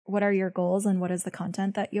are your goals and what is the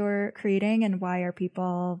content that you're creating and why are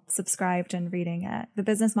people subscribed and reading it? The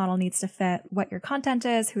business model needs to fit what your content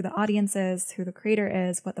is, who the audience is, who the creator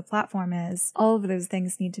is, what the platform is. All of those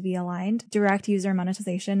things need to be aligned. Direct user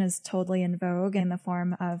monetization is totally in vogue in the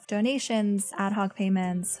form of donations, ad hoc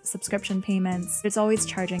payments, subscription payments. It's always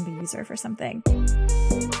charging the user for something.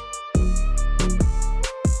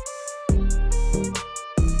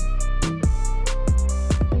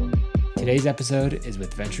 Today's episode is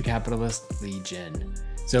with venture capitalist Li Jin.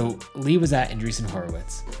 So Li was at Andreessen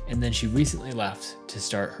Horowitz, and then she recently left to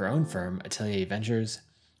start her own firm, Atelier Ventures.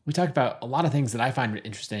 We talked about a lot of things that I find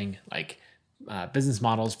interesting, like business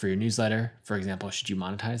models for your newsletter. For example, should you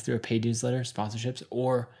monetize through a paid newsletter, sponsorships,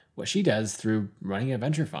 or what she does through running a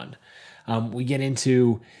venture fund. We get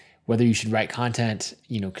into whether you should write content,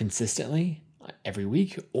 consistently every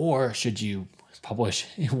week, or should you publish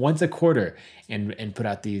once a quarter and put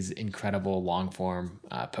out these incredible long form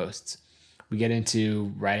posts. We get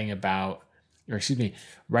into writing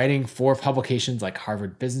for publications like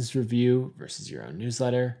Harvard Business Review versus your own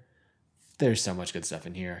newsletter. There's so much good stuff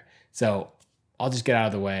in here. So I'll just get out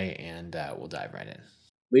of the way and we'll dive right in.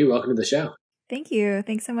 Li, welcome to the show. Thank you.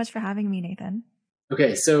 Thanks so much for having me, Nathan.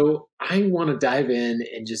 Okay, so I want to dive in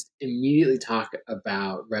and just immediately talk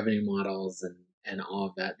about revenue models and all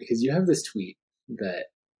of that, because you have this tweet that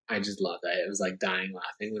I just loved. I was like dying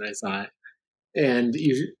laughing when I saw it. And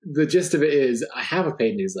the gist of it is, I have a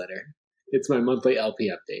paid newsletter. It's my monthly LP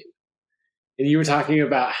update. And you were talking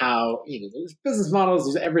about how, there's business models,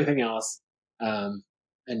 there's everything else. And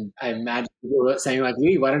I imagine people were saying like,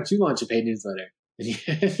 Lee, why don't you launch a paid newsletter?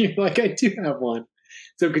 And you're like, I do have one.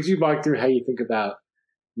 So could you walk through how you think about,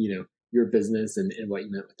 your business and what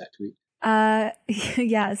you meant with that tweet?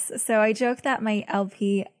 Yes. So I joke that my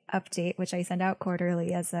LP update, which I send out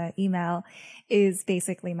quarterly as an email, is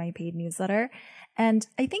basically my paid newsletter. And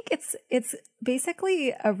I think it's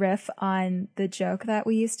basically a riff on the joke that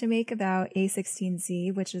we used to make about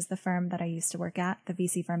A16Z, which is the firm that I used to work at, the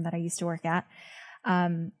VC firm that I used to work at.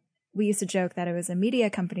 We used to joke that it was a media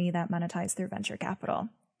company that monetized through venture capital,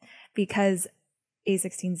 because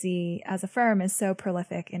A16Z as a firm is so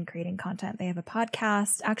prolific in creating content. They have a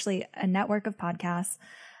podcast, actually a network of podcasts,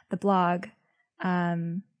 the blog.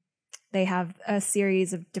 They have a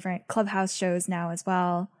series of different Clubhouse shows now as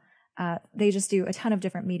well. They just do a ton of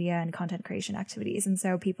different media and content creation activities. And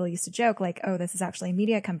so people used to joke like, oh, this is actually a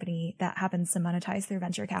media company that happens to monetize through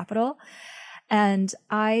venture capital. And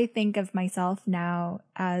I think of myself now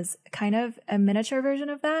as kind of a miniature version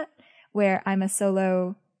of that, where I'm a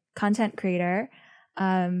solo content creator.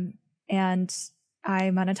 And I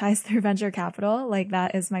monetize through venture capital. Like,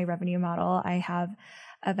 that is my revenue model. I have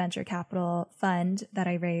a venture capital fund that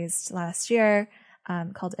I raised last year,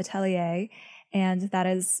 called Atelier. And that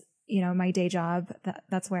is, my day job.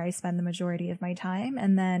 That's where I spend the majority of my time.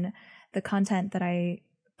 And then the content that I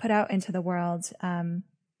put out into the world,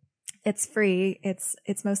 it's free.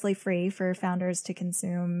 It's mostly free for founders to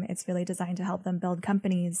consume. It's really designed to help them build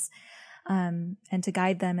companies, and to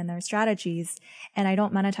guide them in their strategies. And I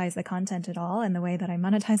don't monetize the content at all. And the way that I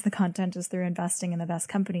monetize the content is through investing in the best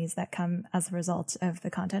companies that come as a result of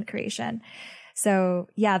the content creation. So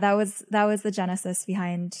yeah, that was the genesis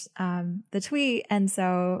behind the tweet. And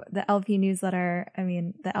so the LP newsletter,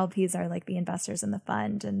 the LPs are like the investors in the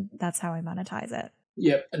fund, and that's how I monetize it.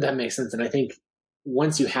 Yep, that makes sense. And I think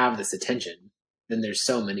once you have this attention, then there's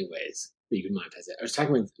so many ways that you can monetize it. I'm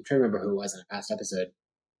trying to remember who it was in a past episode.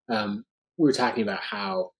 We were talking about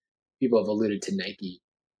how people have alluded to Nike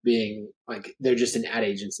being like, they're just an ad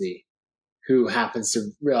agency who happens to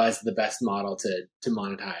realize that the best model to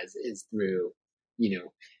monetize is through,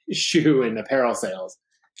 shoe and apparel sales,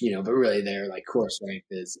 but really their like core strength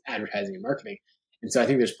is advertising and marketing. And so I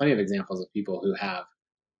think there's plenty of examples of people who have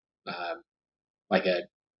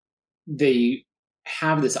they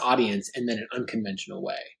have this audience and then an unconventional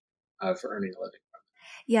way for earning a living from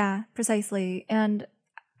it. Yeah, precisely. And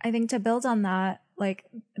I think to build on that, like,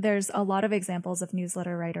 there's a lot of examples of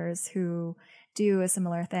newsletter writers who do a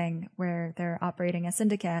similar thing where they're operating a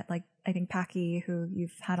syndicate. Like, I think Packy, who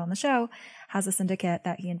you've had on the show, has a syndicate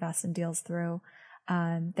that he invests in deals through.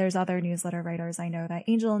 There's other newsletter writers I know that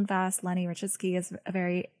angel invest. Lenny Rachitsky is a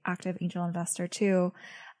very active angel investor too.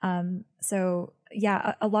 So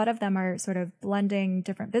yeah, a lot of them are sort of blending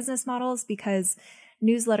different business models, because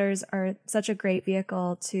newsletters are such a great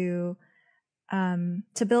vehicle to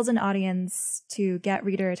build an audience, to get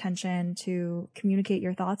reader attention, to communicate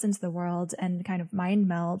your thoughts into the world and kind of mind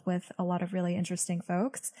meld with a lot of really interesting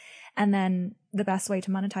folks. And then the best way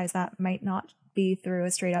to monetize that might not be through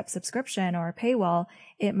a straight up subscription or a paywall.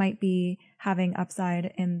 It might be having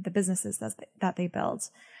upside in the businesses that they build.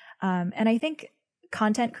 And I think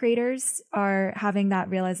content creators are having that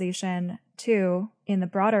realization too in the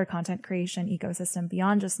broader content creation ecosystem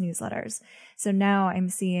beyond just newsletters. So now I'm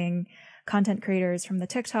seeing content creators from the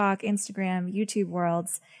TikTok, Instagram, YouTube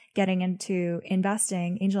worlds getting into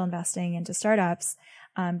angel investing into startups,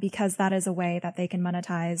 because that is a way that they can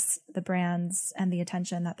monetize the brands and the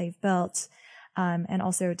attention that they've built, and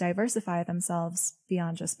also diversify themselves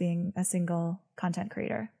beyond just being a single content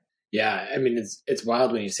creator. Yeah, I mean, it's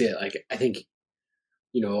wild when you see it. Like, I think,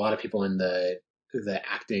 a lot of people in the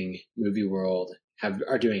acting movie world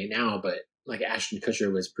are doing it now, but like Ashton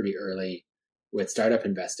Kutcher was pretty early with startup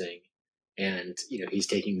investing, and he's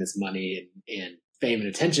taking this money and fame and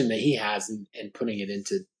attention that he has and putting it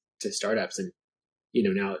into startups, and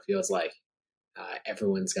now it feels like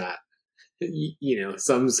everyone's got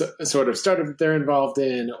some sort of startup that they're involved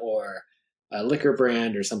in, or a liquor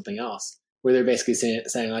brand or something else, where they're basically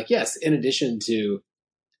saying like, yes, in addition to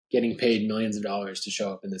getting paid millions of dollars to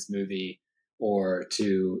show up in this movie or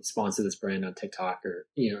to sponsor this brand on TikTok, or,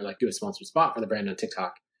 like do a sponsored spot for the brand on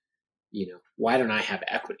TikTok, why don't I have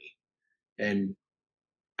equity? And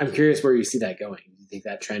I'm curious where you see that going. Do you think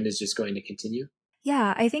that trend is just going to continue?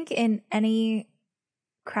 Yeah, I think in any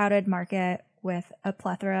crowded market with a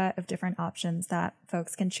plethora of different options that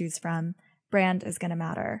folks can choose from, brand is going to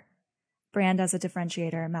matter. Brand as a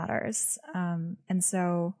differentiator matters. And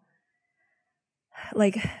so,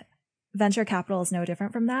 like, venture capital is no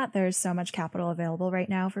different from that. There's so much capital available right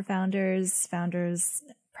now for founders. Founders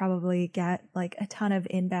probably get like a ton of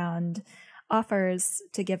inbound offers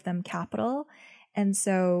to give them capital. And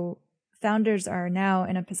so founders are now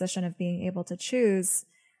in a position of being able to choose,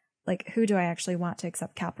 like, who do I actually want to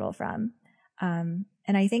accept capital from? And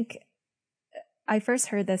I think I first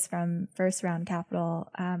heard this from First Round Capital.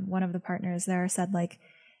 One of the partners there said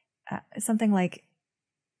something like,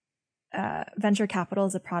 venture capital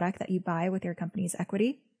is a product that you buy with your company's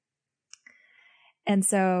equity. And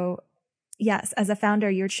so, yes, as a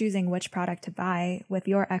founder, you're choosing which product to buy with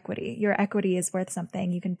your equity. Your equity is worth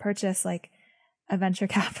something. You can purchase like a venture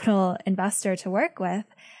capital investor to work with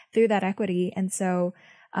through that equity. And so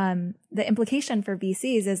the implication for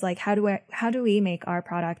VCs is like, how do we make our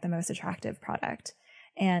product the most attractive product?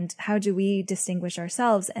 And how do we distinguish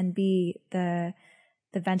ourselves and be the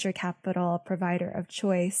venture capital provider of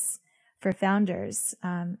choice for founders?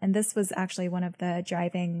 And this was actually one of the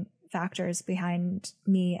driving factors behind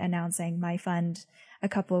me announcing my fund a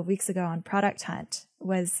couple of weeks ago on Product Hunt,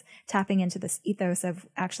 was tapping into this ethos of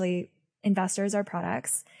actually investors are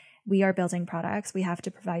products. We are building products. We have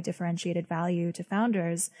to provide differentiated value to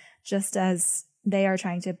founders, just as they are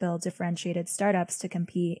trying to build differentiated startups to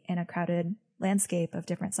compete in a crowded landscape of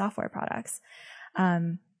different software products.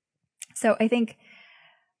 So I think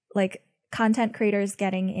like content creators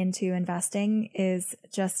getting into investing is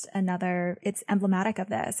just it's emblematic of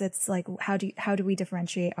this. It's like, how do we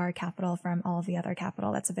differentiate our capital from all of the other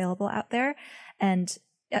capital that's available out there? And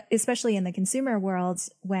especially in the consumer world,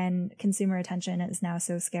 when consumer attention is now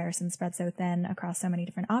so scarce and spread so thin across so many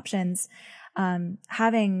different options,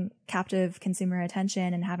 having captive consumer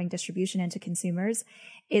attention and having distribution into consumers,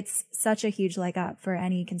 it's such a huge leg up for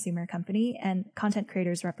any consumer company. And content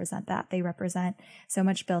creators represent that. They represent so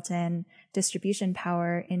much built-in distribution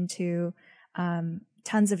power into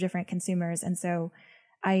tons of different consumers. And so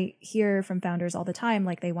I hear from founders all the time,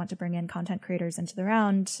 like they want to bring in content creators into the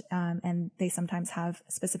round. And they sometimes have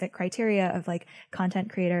specific criteria of like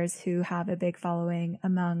content creators who have a big following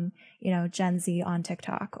among, Gen Z on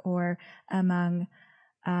TikTok, or among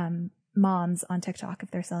moms on TikTok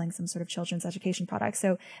if they're selling some sort of children's education product.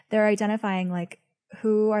 So they're identifying like,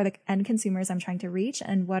 who are the end consumers I'm trying to reach,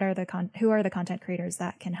 and who are the content creators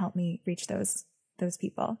that can help me reach those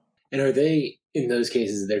people. And are they, in those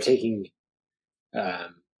cases, they're taking,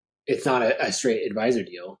 it's not a straight advisor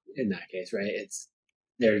deal in that case, right?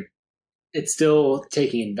 It's still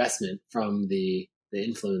taking investment from the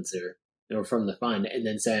influencer or from the fund, and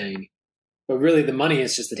then saying, but really the money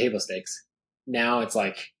is just the table stakes. Now it's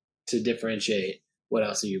like, to differentiate, what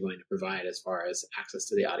else are you going to provide as far as access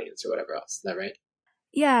to the audience or whatever else? Is that right?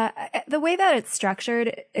 Yeah, the way that it's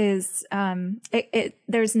structured is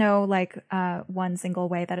there's no like one single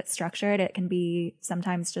way that it's structured. It can be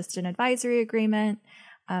sometimes just an advisory agreement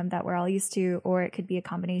that we're all used to, or it could be a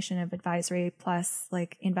combination of advisory plus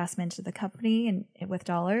like investment to the company and with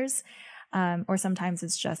dollars, or sometimes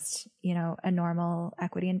it's just a normal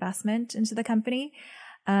equity investment into the company.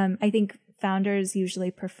 I think founders usually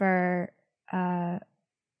prefer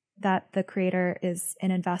that the creator is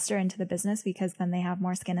an investor into the business, because then they have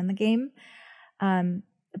more skin in the game.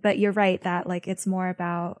 But you're right that like it's more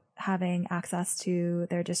about having access to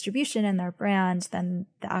their distribution and their brand than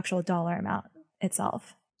the actual dollar amount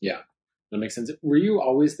itself. Yeah, that makes sense. Were you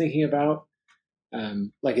always thinking about,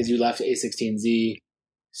 like as you left A16Z,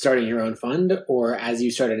 starting your own fund, or as you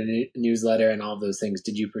started a newsletter and all of those things,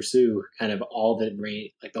 did you pursue kind of all the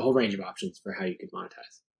range, like the whole range of options for how you could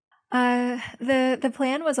monetize? The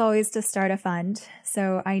plan was always to start a fund.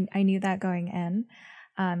 So I knew that going in.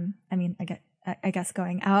 I guess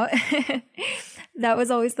going out, that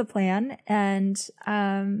was always the plan. And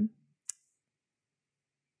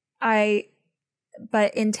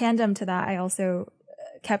but in tandem to that, I also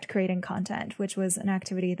kept creating content, which was an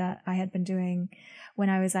activity that I had been doing when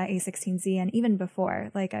I was at A16Z and even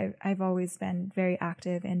before. Like I've always been very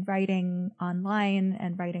active in writing online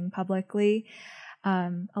and writing publicly.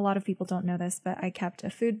 A lot of people don't know this, but I kept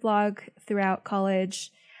a food blog throughout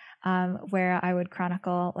college, where I would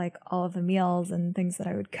chronicle like all of the meals and things that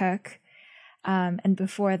I would cook. And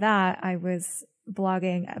before that, I was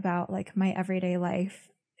blogging about like my everyday life,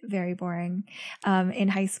 very boring, in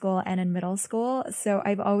high school and in middle school. So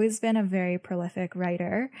I've always been a very prolific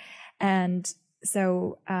writer. And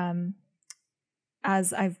so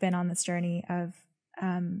as I've been on this journey of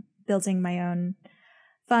building my own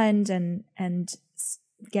fund and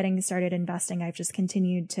getting started investing, I've just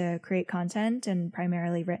continued to create content and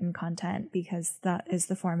primarily written content because that is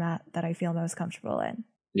the format that I feel most comfortable in.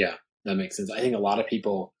 Yeah, that makes sense. I think a lot of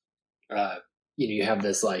people, you have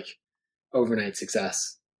this like overnight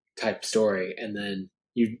success type story, and then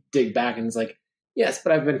you dig back and it's like, yes,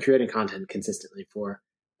 but I've been creating content consistently for,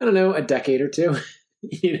 I don't know, a decade or two,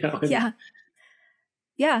 Yeah.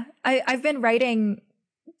 Yeah. I've been writing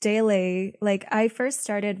daily. Like I first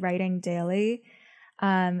started writing daily.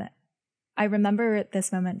 I remember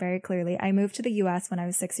this moment very clearly. I moved to the US when I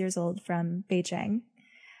was 6 years old from Beijing.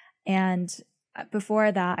 And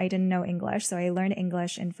before that, I didn't know English. So I learned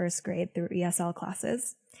English in first grade through ESL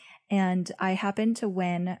classes. And I happened to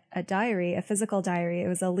win a diary, a physical diary. It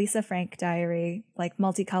was a Lisa Frank diary, like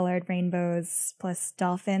multicolored rainbows plus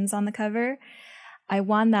dolphins on the cover. I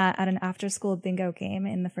won that at an after-school bingo game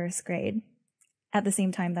in the first grade at the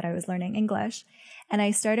same time that I was learning English. And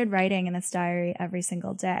I started writing in this diary every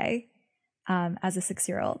single day as a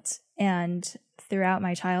 6-year-old. And throughout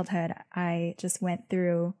my childhood, I just went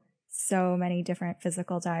through so many different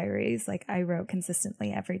physical diaries. Like I wrote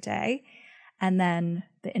consistently every day. And then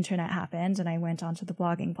the internet happened and I went onto the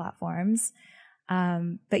blogging platforms.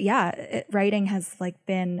 But yeah, writing has like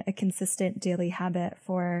been a consistent daily habit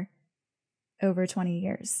for over 20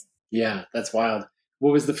 years. Yeah, that's wild.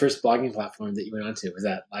 What was the first blogging platform that you went onto? Was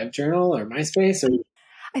that LiveJournal or MySpace? Or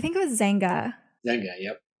I think it was Zanga. Zanga,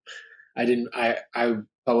 yep. I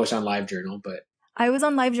published on LiveJournal, but I was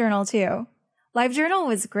on LiveJournal too. LiveJournal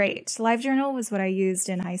was great. LiveJournal was what I used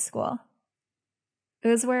in high school. It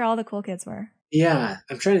was where all the cool kids were. Yeah,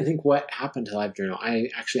 I'm trying to think what happened to LiveJournal. I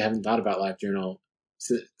actually haven't thought about LiveJournal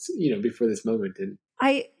since, before this moment. And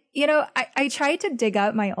I tried to dig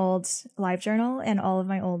up my old LiveJournal and all of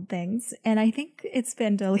my old things, and I think it's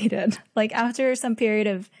been deleted. Like after some period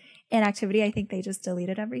of inactivity, I think they just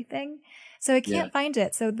deleted everything. So I can't find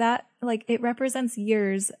it. So that like it represents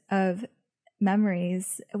years of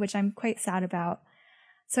memories, which I'm quite sad about.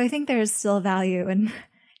 So I think there's still value in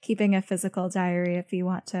keeping a physical diary if you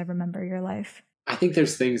want to remember your life. I think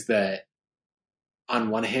there's things that, on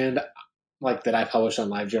one hand, like that I publish on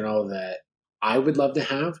LiveJournal that I would love to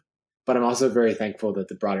have, but I'm also very thankful that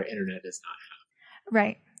the broader internet does not have.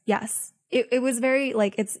 Right. Yes. It was very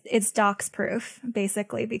like it's docs proof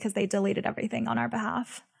basically because they deleted everything on our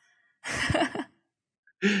behalf.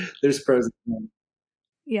 There's pros and cons.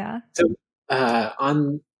 Yeah. So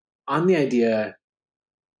on the idea,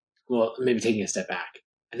 well, maybe taking a step back,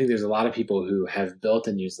 I think there's a lot of people who have built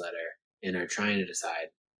a newsletter and are trying to decide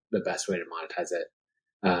the best way to monetize it,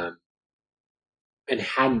 and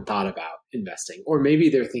hadn't thought about investing. Or maybe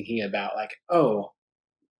they're thinking about like, oh,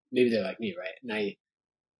 maybe they're like me, right? And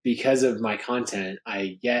because of my content,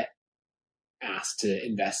 I get asked to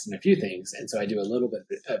invest in a few things. And so I do a little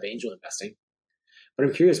bit of angel investing. But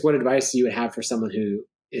I'm curious what advice you would have for someone who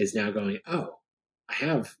is now going, oh, I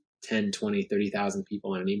have 10, 20, 30,000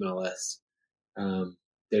 people on an email list.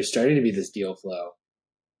 There's starting to be this deal flow,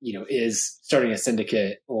 is starting a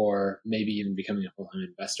syndicate or maybe even becoming a full-time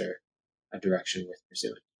investor a direction worth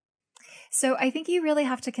pursuing? So I think you really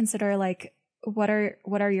have to consider like what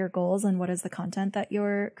are your goals and what is the content that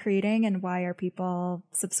you're creating and why are people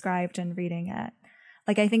subscribed and reading it?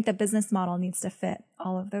 Like I think the business model needs to fit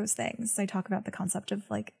all of those things. I talk about the concept of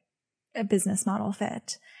like a business model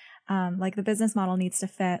fit. Like the business model needs to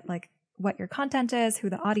fit like what your content is, who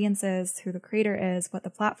the audience is, who the creator is, what the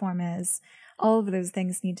platform is. All of those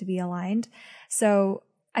things need to be aligned. So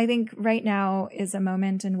I think right now is a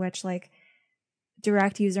moment in which like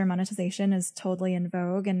direct user monetization is totally in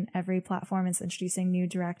vogue, and every platform is introducing new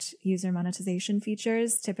direct user monetization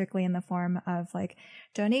features, typically in the form of like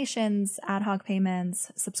donations, ad hoc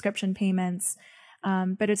payments, subscription payments.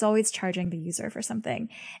 But it's always charging the user for something.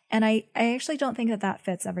 And I actually don't think that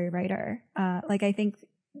fits every writer. Like I think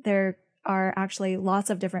there are actually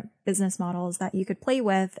lots of different business models that you could play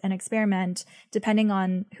with and experiment depending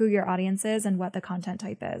on who your audience is and what the content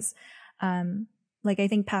type is. Like I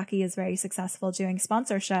think Packy is very successful doing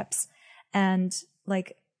sponsorships, and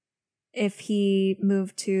like if he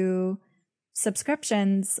moved to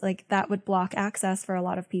subscriptions, like that would block access for a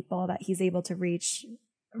lot of people that he's able to reach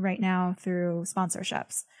right now through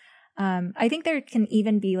sponsorships. I think there can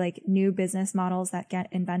even be like new business models that get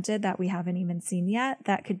invented that we haven't even seen yet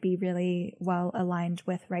that could be really well aligned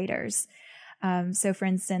with writers. So for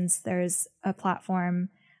instance, there's a platform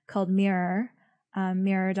called Mirror,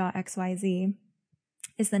 mirror.xyz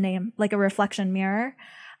is the name, like a reflection mirror.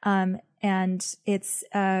 And it's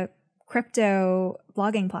a crypto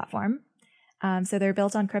blogging platform. So they're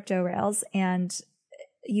built on crypto rails, and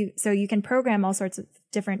you can program all sorts of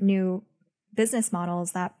different new business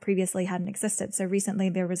models that previously hadn't existed. So recently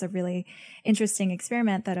there was a really interesting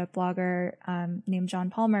experiment that a blogger named John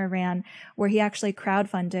Palmer ran, where he actually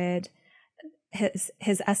crowdfunded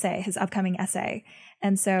his essay, his upcoming essay.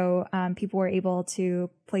 And so people were able to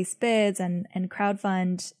place bids and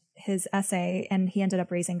crowdfund his essay, and he ended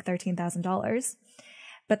up raising $13,000.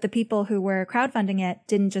 But the people who were crowdfunding it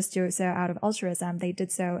didn't just do so out of altruism. They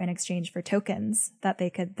did so in exchange for tokens that they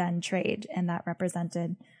could then trade, and that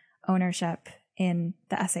represented ownership in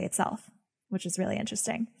the essay itself, which is really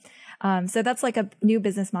interesting. So that's like a new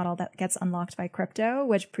business model that gets unlocked by crypto,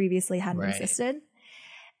 which previously hadn't existed.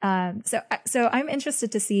 So I'm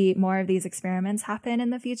interested to see more of these experiments happen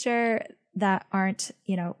in the future that aren't,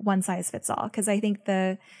 one size fits all. Because I think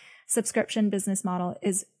the subscription business model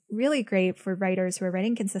is really great for writers who are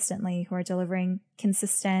writing consistently, who are delivering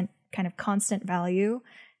consistent, kind of constant value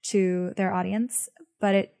to their audience,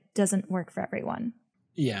 but it doesn't work for everyone.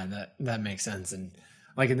 Yeah, that makes sense. And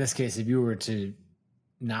like in this case, if you were to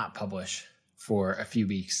not publish for a few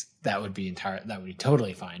weeks, that would be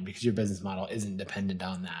totally fine, because your business model isn't dependent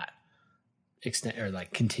on that extent or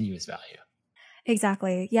like continuous value.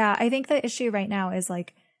 Exactly. Yeah. I think the issue right now is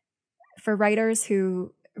like for writers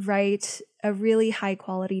who write a really high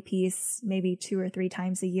quality piece, maybe 2 or 3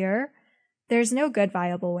 times a year, there's no good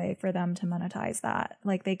viable way for them to monetize that.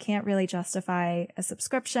 Like they can't really justify a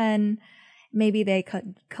subscription. Maybe they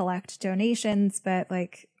could collect donations, but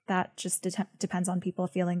like that just depends on people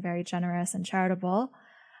feeling very generous and charitable.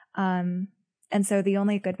 And so the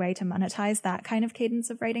only good way to monetize that kind of cadence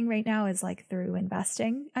of writing right now is like through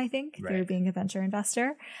investing, I think, through being a venture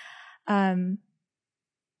investor.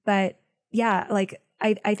 But yeah, like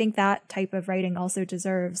I think that type of writing also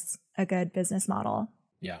deserves a good business model.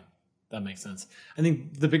 Yeah, that makes sense. I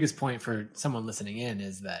think the biggest point for someone listening in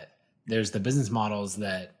is that there's the business models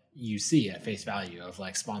that you see at face value of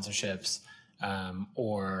like sponsorships,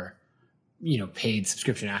 or, paid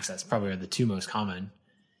subscription access probably are the 2 most common.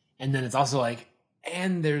 And then it's also like,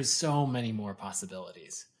 and there's so many more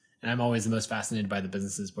possibilities. And I'm always the most fascinated by the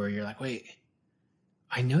businesses where you're like, wait,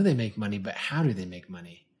 I know they make money, but how do they make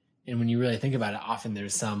money? And when you really think about it, often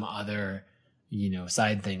there's some other,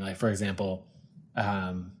 side thing. Like, for example,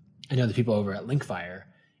 I know the people over at Linkfire,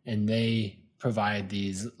 and they provide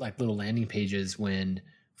these like little landing pages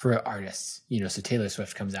for artists, so Taylor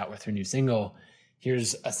Swift comes out with her new single.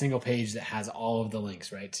 Here's a single page that has all of the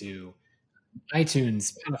links, right, to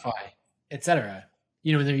iTunes, Spotify, etc.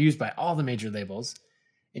 And they're used by all the major labels.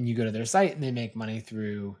 And you go to their site and they make money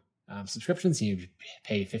through subscriptions. You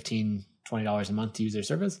pay $15, $20 a month to use their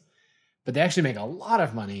service. But they actually make a lot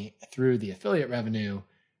of money through the affiliate revenue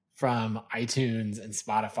from iTunes and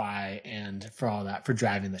Spotify and for all that, for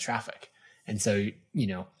driving the traffic. And so,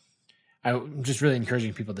 I'm just really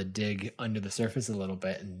encouraging people to dig under the surface a little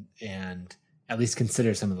bit and at least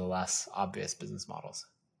consider some of the less obvious business models.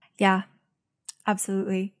 Yeah,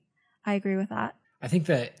 absolutely. I agree with that. I think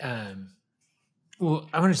that, I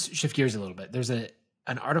want to shift gears a little bit. There's an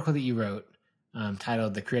article that you wrote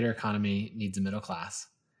titled "The Creator Economy Needs a Middle Class."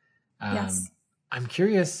 Yes. I'm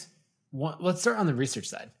curious. Let's start on the research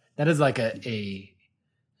side. That is like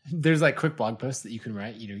there's like quick blog posts that you can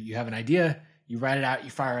write. You have an idea, you write it out, you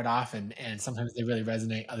fire it off, and sometimes they really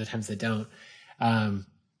resonate, other times they don't. And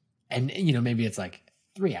maybe it's like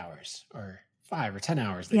 3 hours or 5 or 10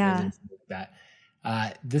 hours that goes into that.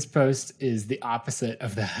 This post is the opposite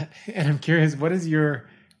of that. And I'm curious, what does your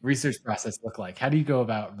research process look like? How do you go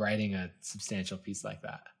about writing a substantial piece like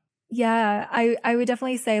that? Yeah, I would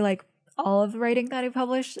definitely say like all of the writing that I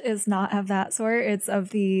published is not of that sort. It's of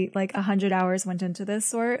the like 100 hours went into this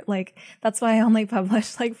sort. Like that's why I only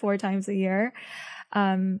publish like 4 times a year.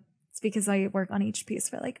 It's because I work on each piece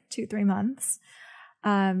for like 2-3 months.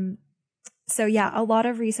 So yeah, a lot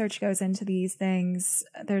of research goes into these things.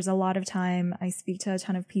 There's a lot of time. I speak to a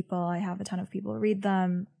ton of people. I have a ton of people read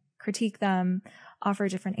them, critique them, offer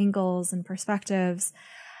different angles and perspectives.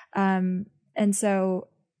 And so,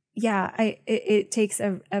 yeah, it takes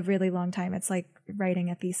a really long time. It's like writing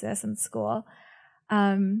a thesis in school.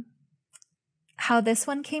 How this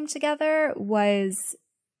one came together was,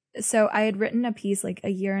 so I had written a piece like a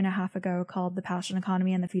year and a half ago called The Passion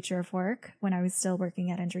Economy and the Future of Work when I was still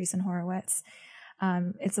working at Andreessen Horowitz.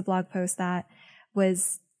 It's a blog post that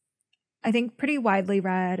was, I think, pretty widely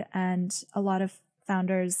read, and a lot of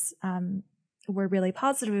founders were really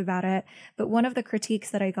positive about it. But one of the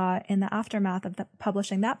critiques that I got in the aftermath of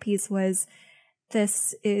publishing that piece was,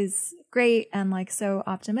 this is great and like so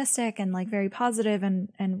optimistic and like very positive,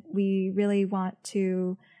 and we really want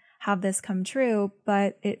to have this come true,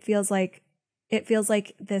 but it feels like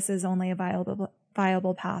this is only a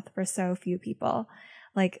viable path for so few people.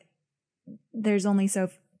 Like there's only so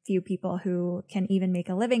few people who can even make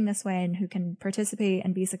a living this way and who can participate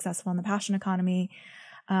and be successful in the passion economy.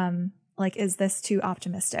 Like, is this too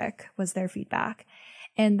optimistic? Was their feedback.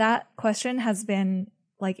 And that question has been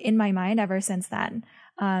like in my mind ever since then.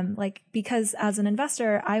 Like, because as an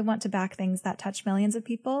investor, I want to back things that touch millions of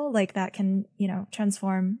people, like that can,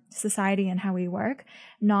 transform society and how we work,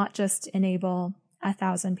 not just enable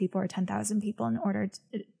 1,000 people or 10,000 people in order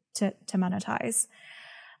to monetize.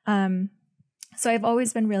 So I've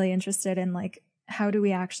always been really interested in like, how do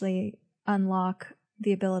we actually unlock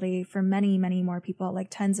the ability for many, many more people, like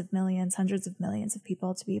tens of millions, hundreds of millions of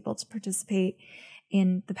people, to be able to participate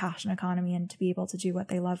in the passion economy and to be able to do what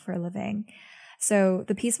they love for a living. So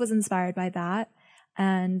the piece was inspired by that.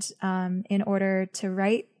 And in order to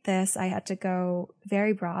write this, I had to go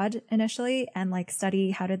very broad initially and like study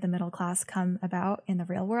how did the middle class come about in the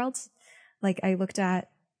real world. Like I looked at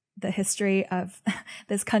the history of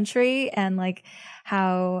this country and like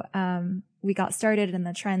how we got started and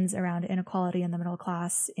the trends around inequality in the middle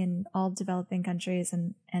class in all developing countries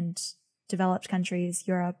and developed countries,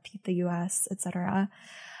 Europe, the US, etc.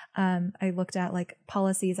 I looked at like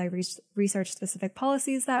policies. I researched specific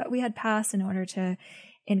policies that we had passed in order to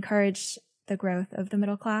encourage the growth of the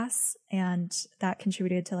middle class, and that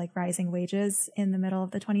contributed to like rising wages in the middle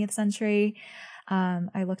of the 20th century.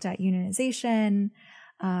 I looked at unionization,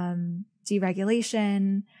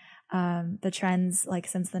 deregulation, the trends like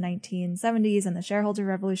since the 1970s and the shareholder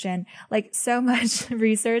revolution. Like so much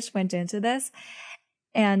research went into this,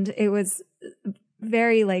 and it was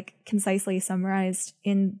very like concisely summarized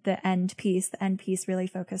in the end piece. The end piece really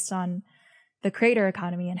focused on the creator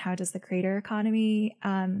economy and how does the creator economy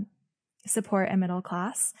support a middle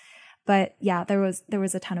class. But yeah, there was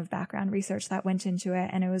a ton of background research that went into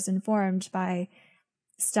it, and it was informed by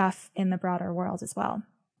stuff in the broader world as well.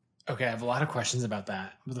 Okay, I have a lot of questions about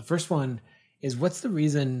that. But the first one is, what's the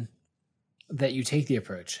reason that you take the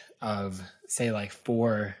approach of, say, like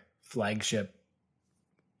 4 flagship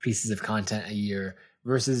pieces of content a year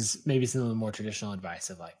versus maybe some of the more traditional advice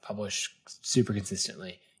of like publish super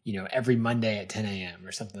consistently, every Monday at 10 a.m.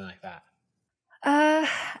 or something like that?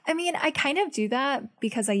 I mean, I kind of do that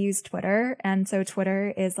because I use Twitter. And so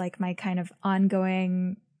Twitter is like my kind of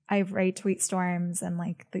ongoing, I write tweet storms and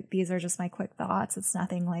like these are just my quick thoughts. It's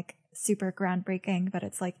nothing like super groundbreaking, but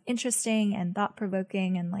it's like interesting and thought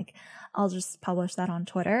provoking. And like, I'll just publish that on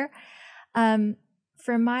Twitter.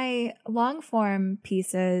 For my long form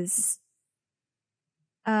pieces,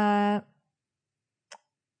 I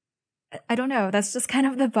don't know. That's just kind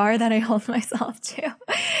of the bar that I hold myself to.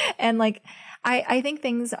 And like, I think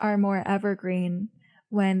things are more evergreen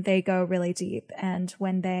when they go really deep and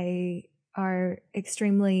when they are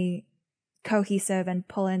extremely cohesive and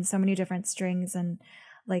pull in so many different strings and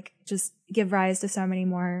like just give rise to so many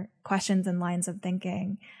more questions and lines of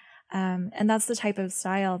thinking. And that's the type of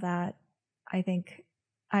style that I think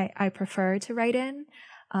I prefer to write in.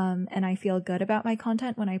 And I feel good about my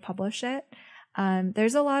content when I publish it.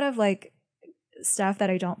 There's a lot of like stuff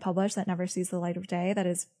that I don't publish that never sees the light of day that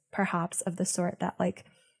is perhaps of the sort that like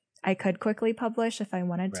I could quickly publish if I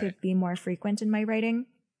wanted to be more frequent in my writing.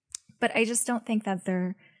 But I just don't think that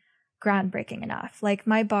they're groundbreaking enough. Like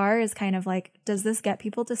my bar is kind of like, does this get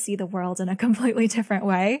people to see the world in a completely different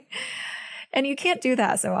way? And you can't do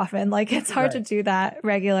that so often. Like it's hard to do that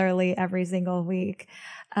regularly every single week.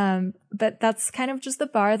 But that's kind of just the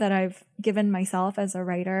bar that I've given myself as a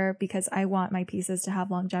writer, because I want my pieces to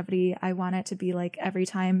have longevity. I want it to be like every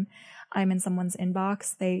time I'm in someone's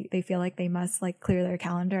inbox, they feel like they must like clear their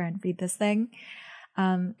calendar and read this thing.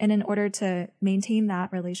 And in order to maintain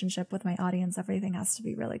that relationship with my audience, everything has to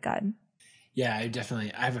be really good. Yeah,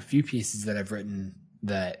 I have a few pieces that I've written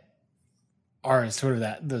that are sort of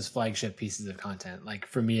those flagship pieces of content. Like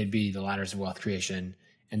for me, it'd be the Ladders of Wealth Creation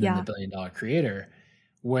and then the $1 Billion Creator,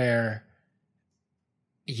 where,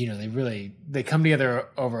 you know, they come together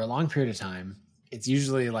over a long period of time. It's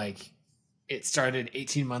usually like it started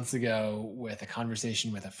 18 months ago with a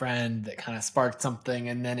conversation with a friend that kind of sparked something,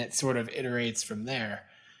 and then it sort of iterates from there.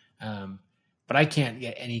 But I can't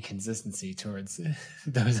get any consistency towards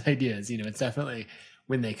those ideas. You know, it's definitely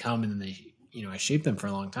when they come and then they, you know, I shape them for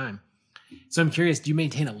a long time. So I'm curious, do you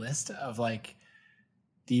maintain a list of like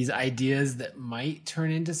these ideas that might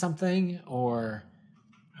turn into something, or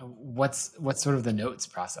what's sort of the notes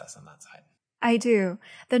process on that side? I do.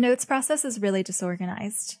 The notes process is really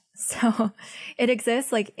disorganized. So it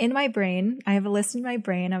exists like in my brain. I have a list in my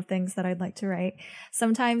brain of things that I'd like to write.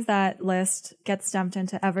 Sometimes that list gets dumped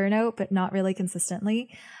into Evernote, but not really consistently.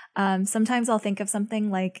 Sometimes I'll think of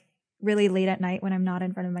something like really late at night when I'm not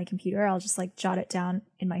in front of my computer. I'll just like jot it down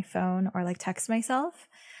in my phone or like text myself.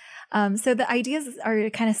 So the ideas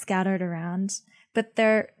are kind of scattered around, but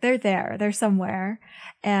they're there. They're somewhere.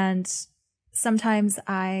 And sometimes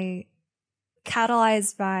I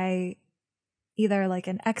catalyzed by either like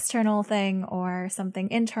an external thing or something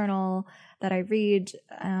internal that I read,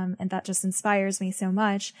 and that just inspires me so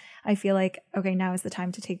much. I feel like, okay, now is the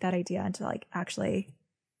time to take that idea and to like actually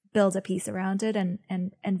build a piece around it and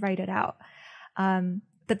write it out.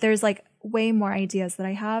 But there's like way more ideas that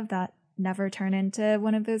I have that never turn into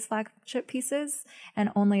one of those flagship pieces,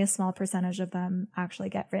 and only a small percentage of them actually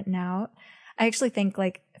get written out. I actually think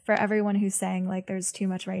like for everyone who's saying like there's too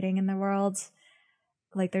much writing in the world,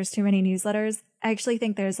 like there's too many newsletters, I actually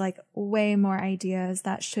think there's like way more ideas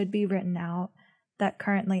that should be written out that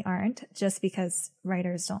currently aren't, just because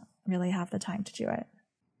writers don't really have the time to do it.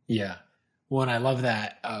 Yeah. Well, and I love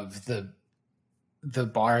that of the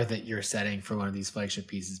bar that you're setting for one of these flagship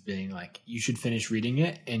pieces being like, you should finish reading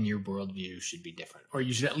it and your worldview should be different, or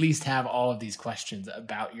you should at least have all of these questions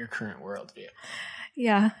about your current worldview.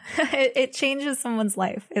 Yeah. It changes someone's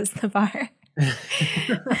life is the bar.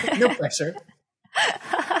 No pressure.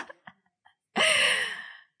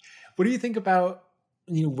 What do you think about,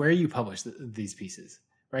 you know, where you publish these pieces,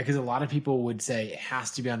 right? Because a lot of people would say it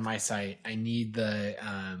has to be on my site. I need the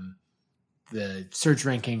search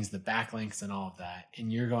rankings, the backlinks, and all of that.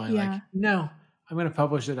 And you're going like, no, I'm going to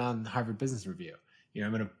publish it on Harvard Business Review. You know,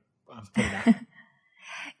 I'm going to put it out.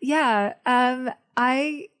 Yeah.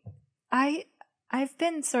 I've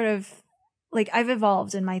been sort of like, I've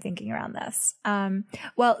evolved in my thinking around this.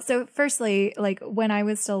 Well, so firstly, like when I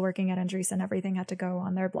was still working at Andreessen, everything had to go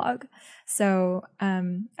on their blog. So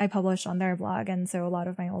I published on their blog. And so a lot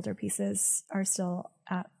of my older pieces are still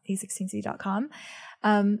at a16z.com.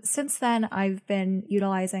 Since then, I've been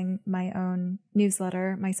utilizing my own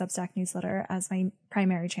newsletter, my Substack newsletter, as my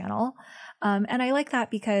primary channel. And I like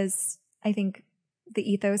that because I think the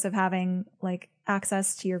ethos of having like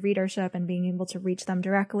access to your readership and being able to reach them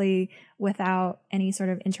directly without any sort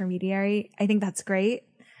of intermediary, I think that's great.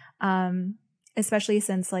 Especially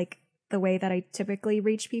since like the way that I typically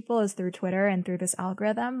reach people is through Twitter and through this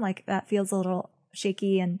algorithm, like that feels a little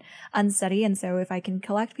shaky and unsteady. And so if I can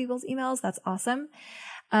collect people's emails, that's awesome.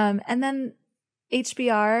 And then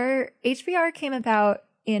HBR came about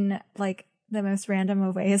in like the most random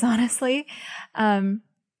of ways, honestly.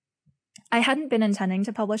 I hadn't been intending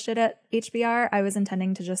to publish it at HBR. I was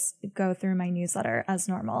intending to just go through my newsletter as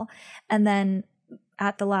normal. And then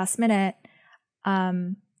at the last minute,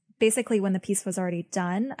 basically when the piece was already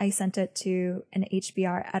done, I sent it to an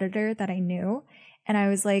HBR editor that I knew. And I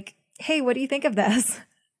was like, hey, what do you think of this?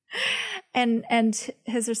 And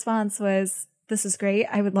his response was, this is great.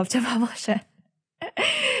 I would love to publish it.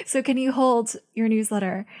 So can you hold your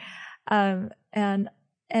newsletter? And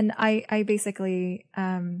I basically,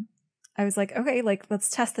 I was like, okay, like let's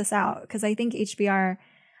test this out. Cause I think HBR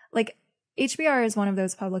is one of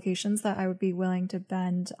those publications that I would be willing to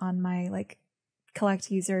bend on my like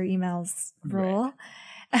collect user emails rule.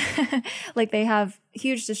 Right. Like they have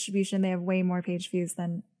huge distribution. They have way more page views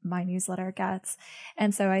than my newsletter gets.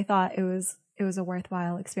 And so I thought it was a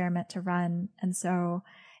worthwhile experiment to run. And so,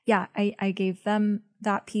 yeah, I gave them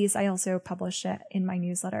that piece. I also published it in my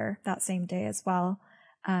newsletter that same day as well.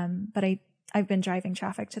 But I I've been driving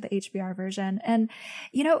traffic to the HBR version. And,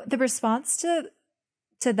 the response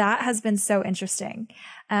to that has been so interesting,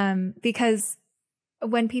 because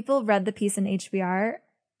when people read the piece in HBR,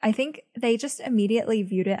 I think they just immediately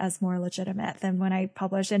viewed it as more legitimate than when I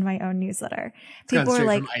published in my own newsletter. People were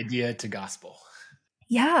like, from idea to gospel.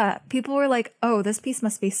 Yeah. People were like, oh, this piece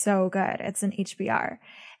must be so good. It's an HBR.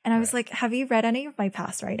 And I was like, have you read any of my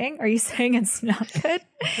past writing? Are you saying it's not good?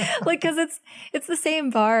 Cause it's the same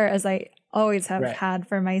bar as I always have had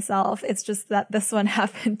for myself. It's just that this one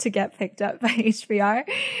happened to get picked up by HBR.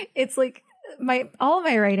 It's like all of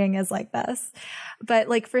my writing is like this,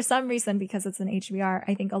 but for some reason, because it's an HBR,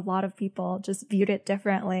 I think a lot of people just viewed it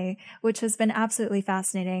differently, which has been absolutely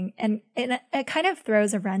fascinating. And it kind of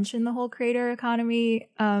throws a wrench in the whole creator economy,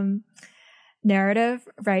 narrative,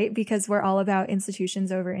 right? Because we're all about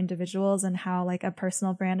institutions over individuals and how a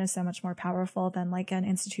personal brand is so much more powerful than an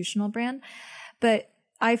institutional brand. But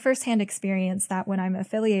I firsthand experienced that when I'm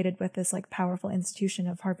affiliated with this powerful institution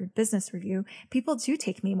of Harvard Business Review, people do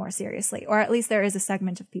take me more seriously, or at least there is a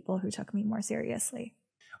segment of people who took me more seriously.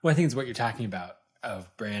 Well, I think it's what you're talking about, of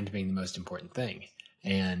brand being the most important thing.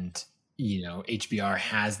 And, HBR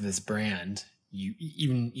has this brand.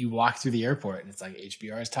 You walk through the airport and it's like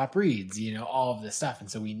HBR's top reads, all of this stuff.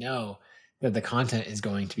 And so we know that the content is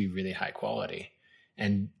going to be really high quality.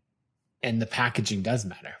 And the packaging does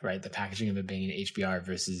matter, right? The packaging of it being an HBR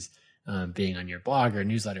versus being on your blog or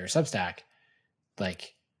newsletter or Substack,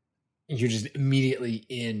 you're just immediately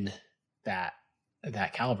in that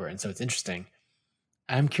caliber. And so it's interesting.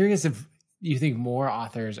 I'm curious if you think more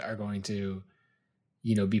authors are going to,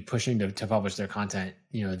 be pushing to publish their content,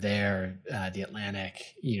 there, The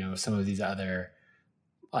Atlantic, some of these other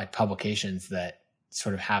publications that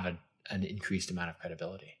sort of have an increased amount of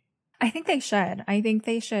credibility. I think they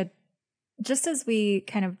should. Just as we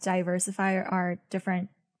kind of diversify our different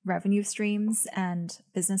revenue streams and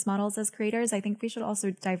business models as creators, I think we should also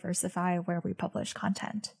diversify where we publish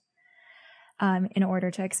content, in order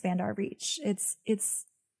to expand our reach. It's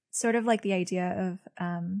sort of like the idea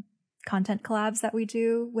of content collabs that we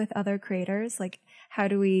do with other creators. How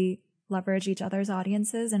do we leverage each other's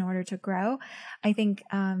audiences in order to grow? I think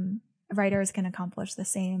writers can accomplish the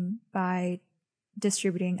same by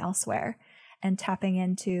distributing elsewhere and tapping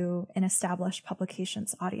into an established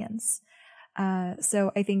publications audience.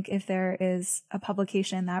 So I think if there is a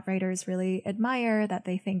publication that writers really admire, that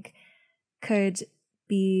they think could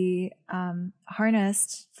be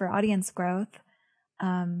harnessed for audience growth,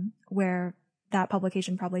 where that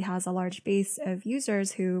publication probably has a large base of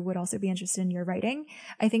users who would also be interested in your writing,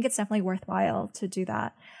 I think it's definitely worthwhile to do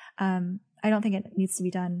that. I don't think it needs to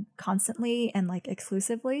be done constantly and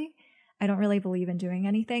exclusively. I don't really believe in doing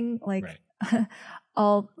anything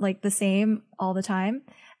all the same all the time.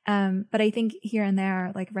 But I think here and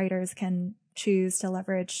there, writers can choose to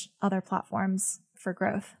leverage other platforms for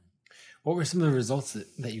growth. What were some of the results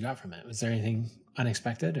that you got from it? Was there anything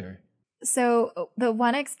unexpected or? So the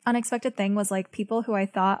one unexpected thing was people who I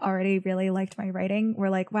thought already really liked my writing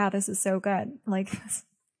were like, wow, this is so good. A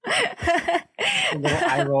little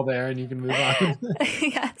eye roll there and you can move on.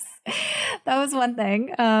 Yes, that was one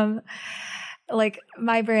thing.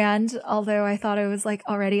 My brand, although I thought it was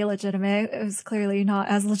already legitimate, it was clearly not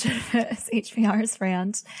as legitimate as HBR's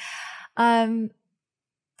brand. I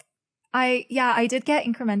did get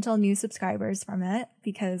incremental new subscribers from it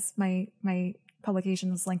because my publication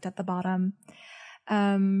was linked at the bottom.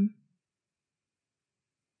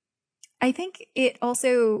 I think it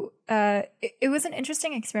also, it was an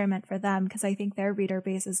interesting experiment for them because I think their reader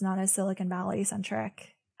base is not as Silicon Valley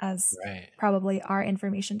centric as probably our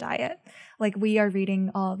information diet. We are reading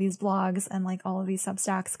all of these blogs and all of these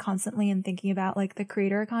Substacks constantly and thinking about the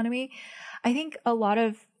creator economy. I think a lot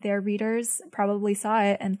of their readers probably saw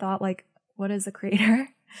it and thought what is a creator?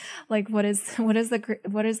 What is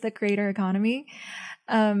the creator economy?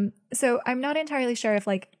 So I'm not entirely sure if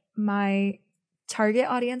my target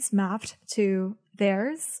audience mapped to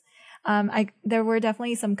theirs. There were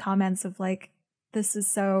definitely some comments of this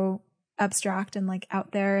is so abstract and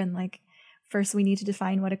out there and first we need to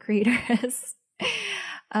define what a creator is.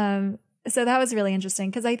 So that was really interesting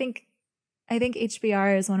because I think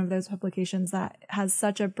HBR is one of those publications that has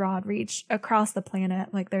such a broad reach across the planet.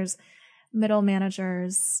 There's middle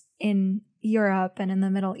managers in Europe and in the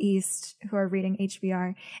Middle East who are reading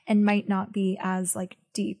HBR and might not be as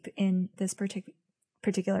deep in this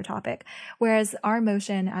particular topic. Whereas our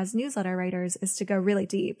motion as newsletter writers is to go really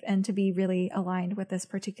deep and to be really aligned with this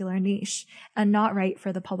particular niche and not write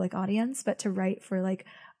for the public audience, but to write for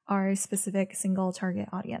our specific single target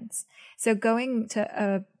audience. So going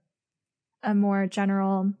to a more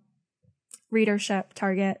general readership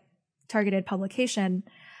target targeted publication,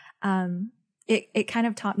 it kind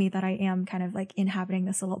of taught me that I am kind of like inhabiting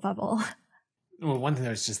this little bubble. Well, one thing I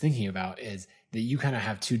was just thinking about is that you kind of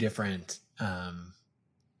have two different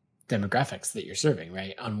demographics that you're serving,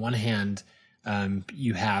 right? On one hand,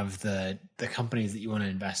 you have the companies that you want to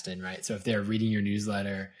invest in, right? So if they're reading your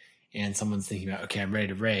newsletter and someone's thinking about, okay, I'm ready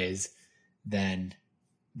to raise, then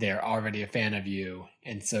they're already a fan of you.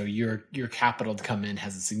 And so your capital to come in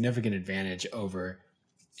has a significant advantage over,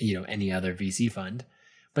 any other VC fund.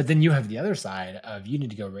 But then you have the other side of you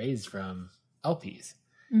need to go raise from LPs.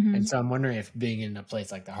 Mm-hmm. And so I'm wondering if being in a place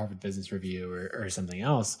like the Harvard Business Review or something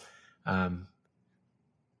else,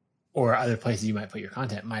 or other places you might put your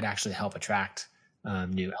content might actually help attract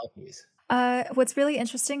new LPs. What's really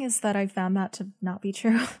interesting is that I found that to not be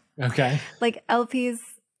true. Okay. Like LPs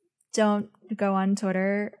don't go on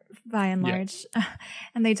Twitter by and large,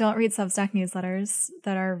 and they don't read Substack newsletters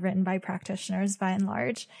that are written by practitioners by and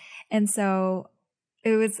large. And so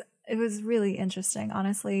it was really interesting,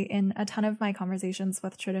 honestly. In a ton of my conversations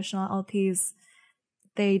with traditional LPs,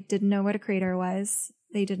 they didn't know what a creator was.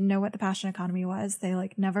 They didn't know what the passion economy was. They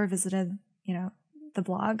like never visited, the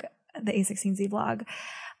blog, the A16Z blog.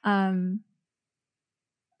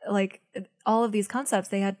 Like all of these concepts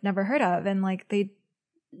they had never heard of, and like they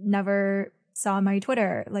never saw my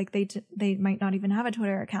Twitter. Like they might not even have a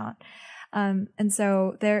Twitter account. And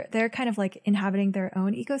so they're kind of like inhabiting their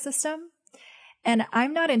own ecosystem. And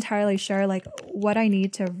I'm not entirely sure like what I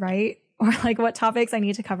need to write or like what topics I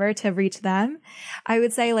need to cover to reach them. I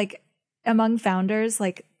would say like among founders,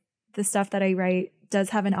 like the stuff that I write does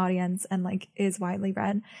have an audience and like is widely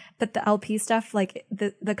read, but the LP stuff, like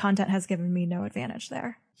the content has given me no advantage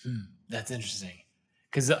there. That's interesting.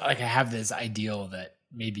 Cause like I have this ideal that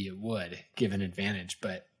maybe it would give an advantage,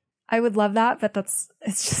 but I would love that, but it's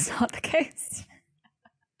just not the case.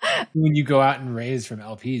 When you go out and raise from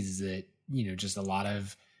LPs, is it, just a lot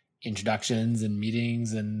of introductions and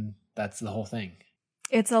meetings and that's the whole thing?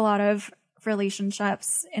 It's a lot of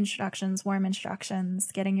relationships, introductions, warm introductions,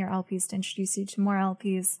 getting your LPs to introduce you to more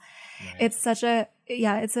LPs. Right.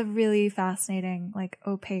 It's a really fascinating, like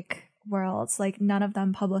opaque world. Like none of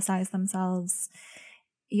them publicize themselves.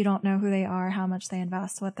 You don't know who they are, how much they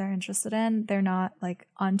invest, what they're interested in. They're not like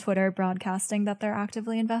on Twitter broadcasting that they're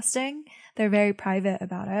actively investing. They're very private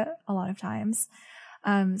about it a lot of times.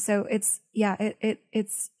 So it's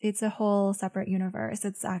a whole separate universe.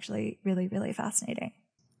 It's actually really, really fascinating.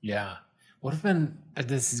 Yeah. What have been,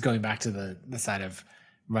 this is going back to the side of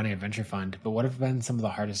running a venture fund, but what have been some of the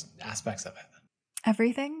hardest aspects of it?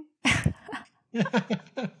 Everything.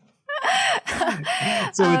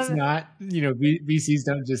 So it's not, VCs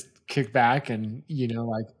don't just kick back and,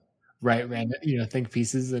 like write random, think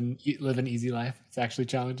pieces and live an easy life. It's actually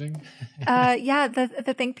challenging.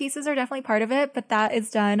 The think pieces are definitely part of it, but that is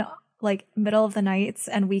done like middle of the nights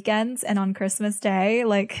and weekends and on Christmas Day.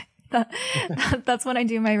 Like that's when I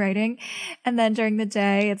do my writing. And then during the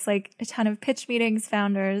day, it's like a ton of pitch meetings,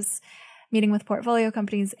 founders, meeting with portfolio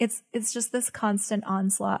companies. It's just this constant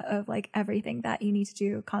onslaught of like everything that you need to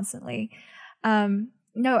do constantly.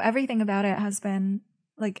 No, everything about it has been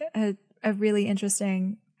like a really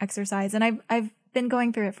interesting exercise. And I've been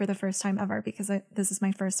going through it for the first time ever because this is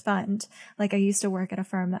my first fund. Like I used to work at a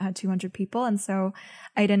firm that had 200 people. And so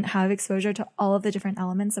I didn't have exposure to all of the different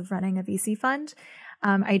elements of running a VC fund.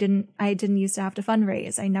 I didn't used to have to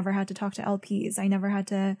fundraise. I never had to talk to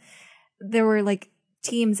LPs. There were like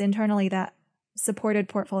teams internally that supported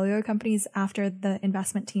portfolio companies after the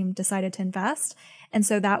investment team decided to invest. And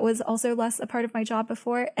so that was also less a part of my job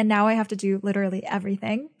before. And now I have to do literally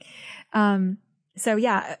everything. So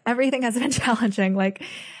yeah, everything has been challenging. Like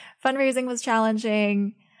fundraising was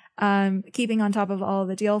challenging. Keeping on top of all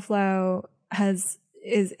the deal flow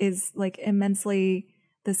is like immensely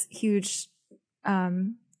this huge,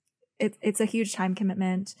 it's a huge time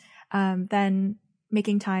commitment. Then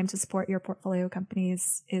making time to support your portfolio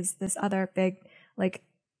companies is this other big like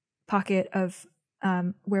pocket of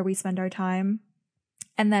where we spend our time.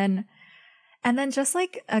 And then just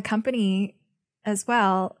like a company as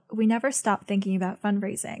well, we never stopped thinking about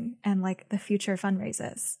fundraising and like the future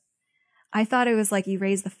fundraises. I thought it was like you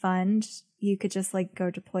raise the fund, you could just like go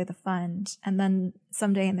deploy the fund. And then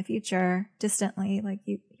someday in the future, distantly, like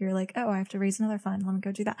you're like, oh, I have to raise another fund. Let me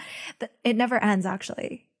go do that. But it never ends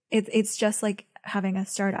actually. It's just like having a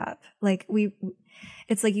startup. Like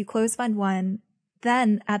it's like you close fund one.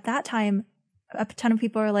 Then at that time, a ton of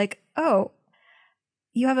people are like, oh,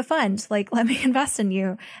 you have a fund, like, let me invest in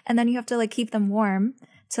you. And then you have to like keep them warm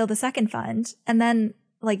till the second fund. And then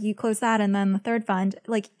like you close that and then the third fund,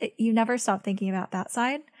 like you never stop thinking about that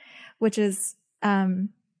side, which is,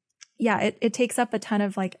 yeah, it takes up a ton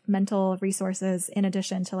of like mental resources in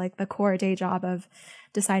addition to like the core day job of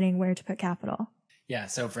deciding where to put capital. Yeah.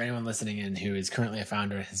 So for anyone listening in who is currently a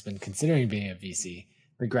founder and has been considering being a VC,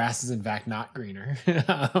 the grass is in fact not greener.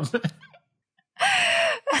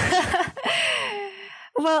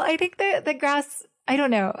 Well, I think the grass, I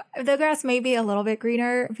don't know, the grass may be a little bit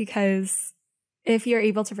greener because if you're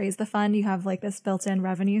able to raise the fund, you have like this built-in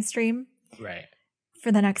revenue stream Right.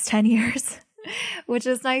 for the next 10 years, which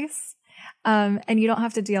is nice. And you don't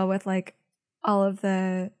have to deal with like all of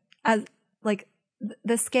the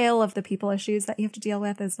scale of the people issues that you have to deal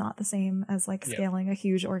with is not the same as like scaling a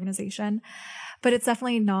huge organization, but it's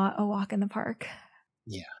definitely not a walk in the park.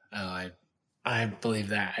 Yeah. Oh, I believe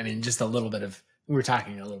that. I mean, just a little bit of, we were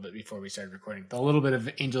talking a little bit before we started recording, the little bit of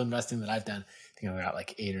angel investing that I've done. I think I've got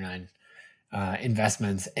like 8 or 9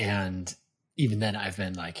 investments. And even then I've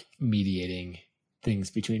been like mediating things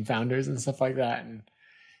between founders and stuff like that. And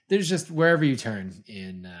there's just, wherever you turn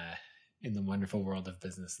in the wonderful world of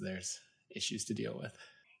business, there's issues to deal with.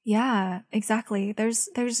 Yeah, exactly.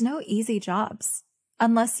 There's no easy jobs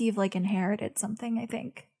unless you've like inherited something, I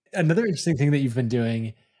think. Another interesting thing that you've been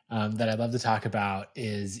doing that I'd love to talk about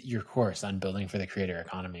is your course on building for the creator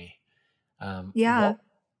economy.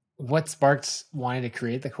 What sparked wanting to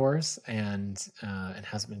create the course, and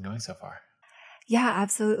how's it been going so far? Yeah,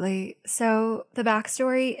 absolutely. So the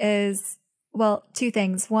backstory is, well, 2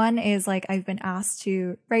 things. One is like I've been asked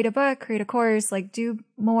to write a book, create a course, like do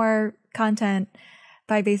more content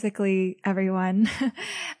by basically everyone.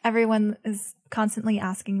 Everyone is constantly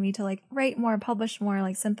asking me to like write more, publish more,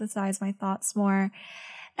 like synthesize my thoughts more.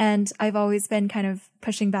 And I've always been kind of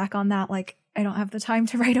pushing back on that. Like, I don't have the time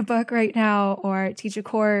to write a book right now or teach a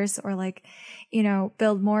course or like,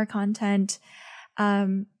 build more content.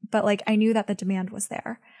 But like, I knew that the demand was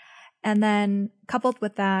there. And then coupled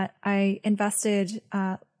with that, I invested,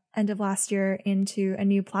 end of last year into a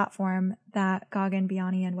new platform that Gagan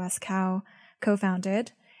Biani and Wes Cow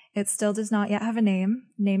co-founded. It still does not yet have a name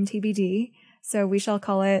TBD. So we shall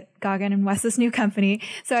call it Gagan and Wes's new company.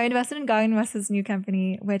 So I invested in Gagan and Wes's new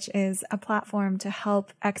company, which is a platform to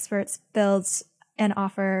help experts build and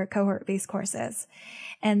offer cohort-based courses.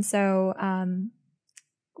 And so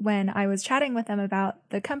when I was chatting with them about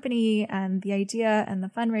the company and the idea and the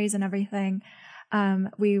fundraise and everything,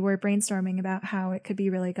 we were brainstorming about how it could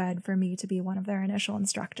be really good for me to be one of their initial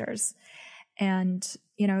instructors. And,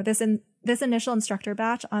 this initial instructor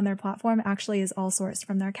batch on their platform actually is all sourced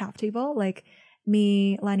from their cap table. Like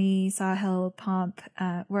me, Lenny, Sahil, Pomp,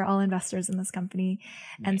 we're all investors in this company.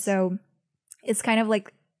 Nice. And so it's kind of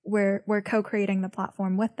like we're co-creating the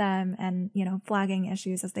platform with them and, flagging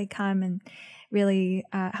issues as they come and really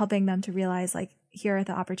helping them to realize like, here are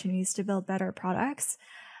the opportunities to build better products.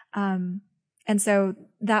 And so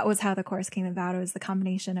that was how the course came about. It was the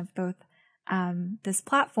combination of both this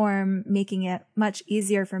platform making it much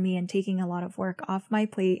easier for me and taking a lot of work off my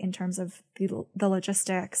plate in terms of the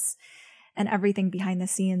logistics and everything behind the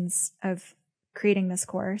scenes of creating this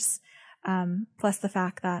course. Plus the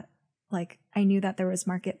fact that like I knew that there was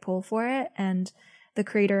market pull for it, and the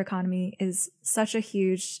creator economy is such a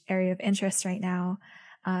huge area of interest right now.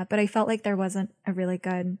 But I felt like there wasn't a really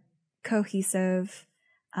good cohesive,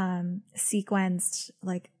 sequenced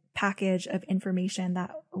like package of information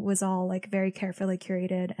that was all like very carefully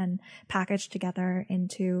curated and packaged together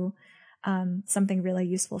into something really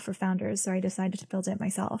useful for founders. So I decided to build it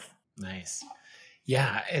myself. Nice.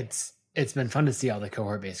 Yeah, it's been fun to see all the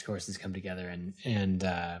cohort-based courses come together, and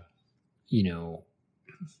I'm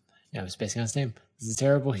spacing on his name. This is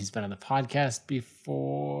terrible. He's been on the podcast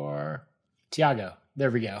before. Tiago.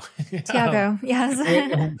 There we go. Tiago,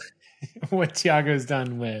 yes. What Tiago's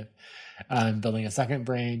done with building a second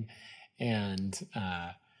brain, and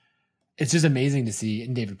it's just amazing to see,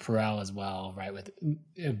 and David Perel as well, right, with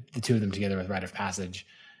the two of them together with Rite of Passage.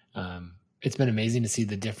 It's been amazing to see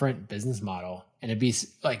the different business model, and it'd be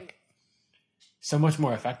like so much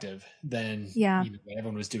more effective than what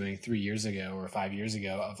everyone was doing 3 years ago or 5 years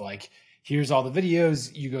ago of like, here's all the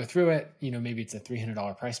videos, you go through it, maybe it's a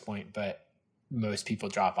 $300 price point, but most people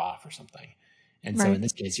drop off or something. And so in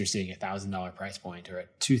this case, you're seeing $1,000 price point or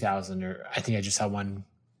at $2,000, or I think I just saw one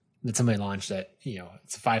that somebody launched that,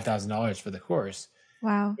 it's $5,000 for the course.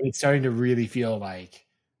 Wow. But it's starting to really feel like,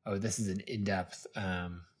 oh, this is an in-depth,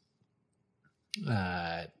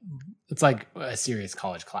 it's like a serious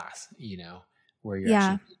college class, where you're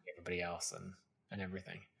actually meeting everybody else and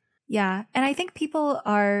everything. Yeah. And I think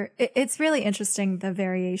it's really interesting, the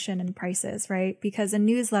variation in prices, right? Because a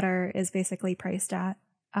newsletter is basically priced at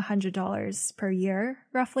 $100 per year,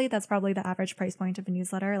 roughly. That's probably the average price point of a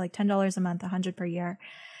newsletter, like $10 a month, $100 per year.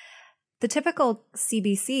 the typical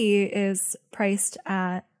CBC is priced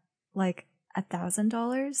at like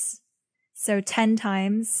 $1,000. So 10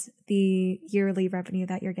 times the yearly revenue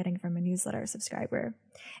that you're getting from a newsletter subscriber.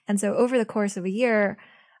 And so over the course of a year,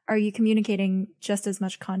 are you communicating just as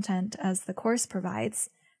much content as the course provides?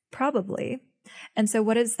 Probably. And so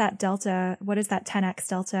what is that delta? What is that 10x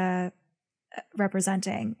delta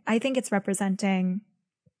representing? I think it's representing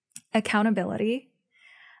accountability,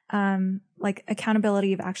 like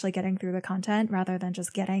accountability of actually getting through the content rather than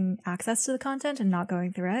just getting access to the content and not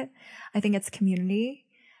going through it. I think it's community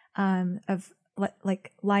of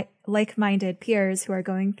like-minded peers who are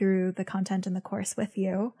going through the content in the course with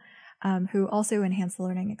you, who also enhance the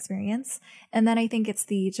learning experience. And then I think it's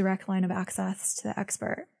the direct line of access to the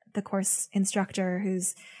expert, the course instructor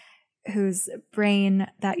whose brain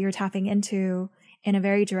that you're tapping into in a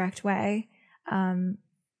very direct way,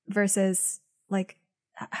 versus like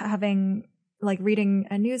having like reading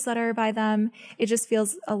a newsletter by them. It just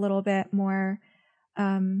feels a little bit more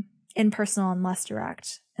impersonal and less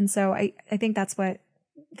direct. And so I think that's what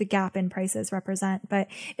the gap in prices represent. But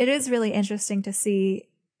it is really interesting to see,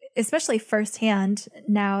 especially firsthand,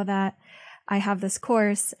 now that I have this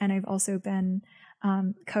course and I've also been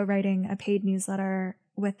co-writing a paid newsletter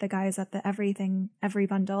with the guys at the Every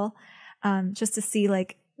Bundle, just to see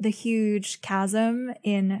like the huge chasm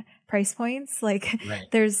in price points. Like right.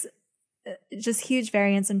 There's just huge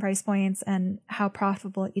variance in price points and how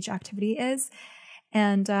profitable each activity is.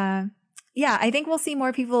 And yeah, I think we'll see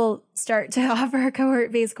more people start to offer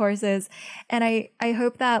cohort-based courses. And I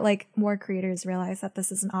hope that like more creators realize that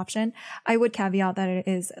this is an option. I would caveat that it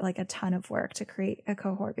is like a ton of work to create a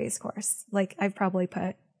cohort-based course. Like I've probably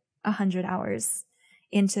put 100 hours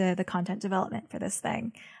into the content development for this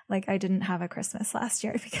thing. Like I didn't have a Christmas last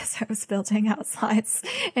year because I was building out slides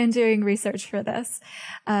and doing research for this.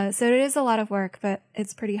 So it is a lot of work, but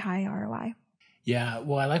it's pretty high ROI. Yeah.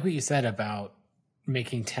 Well, I like what you said about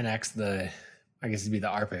making 10x I guess it'd be the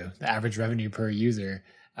ARPU, the average revenue per user,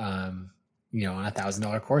 on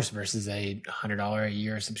 $1,000 course versus a $100 a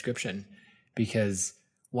year subscription, because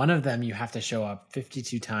one of them, you have to show up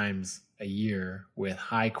 52 times a year with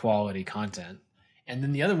high quality content. And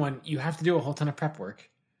then the other one, you have to do a whole ton of prep work.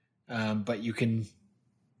 But you can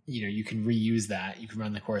reuse that. You can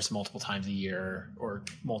run the course multiple times a year or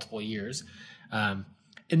multiple years. And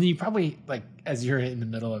then you probably, like, as you're in the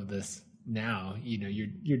middle of this now,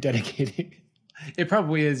 you're dedicating, it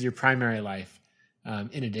probably is your primary life,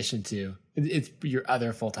 in addition to it's your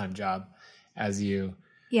other full-time job as you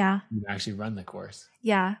actually run the course.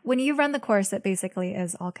 Yeah. When you run the course, it basically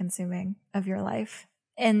is all consuming of your life.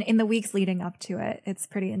 And in the weeks leading up to it, it's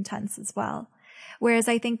pretty intense as well. Whereas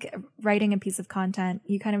I think writing a piece of content,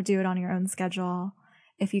 you kind of do it on your own schedule.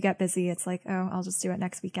 If you get busy, it's like, oh, I'll just do it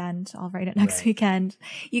next weekend. I'll write it next weekend.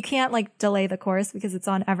 You can't like delay the course because it's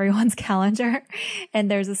on everyone's calendar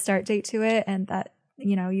and there's a start date to it, and that,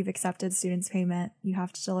 you've accepted students' payment. You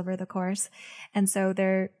have to deliver the course. And so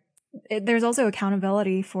there's also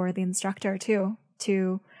accountability for the instructor too,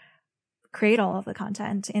 to create all of the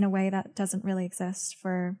content in a way that doesn't really exist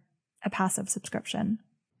for a passive subscription.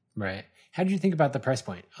 Right. How did you think about the price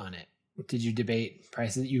point on it? Did you debate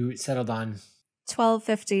prices? You settled on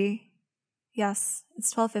 $12.50. Yes,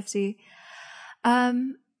 it's $12.50.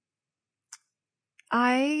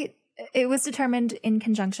 It was determined in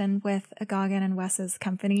conjunction with Goggin and Wes's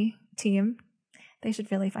company team. They should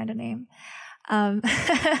really find a name. Good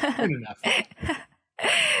enough.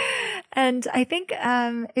 And I think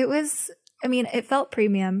it felt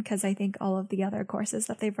premium because I think all of the other courses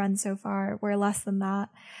that they've run so far were less than that.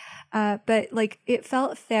 But like it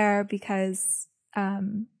felt fair because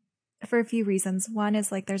for a few reasons. One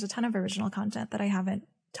is like there's a ton of original content that I haven't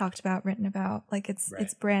talked about, written about. Like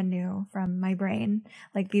it's brand new from my brain.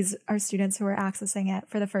 Like these are students who are accessing it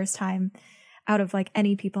for the first time out of like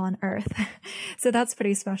any people on earth. So that's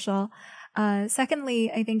pretty special. Secondly,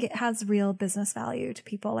 I think it has real business value to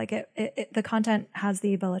people. Like the content has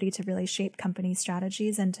the ability to really shape company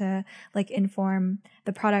strategies and to like inform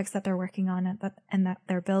the products that they're working on and that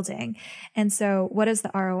they're building. And so what is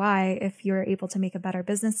the ROI if you're able to make a better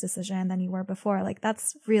business decision than you were before? Like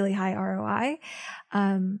that's really high ROI.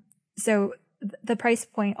 So the price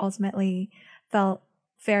point ultimately felt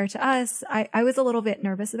fair to us. I was a little bit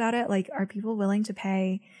nervous about it. Like, are people willing to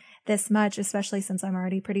pay this much, especially since I'm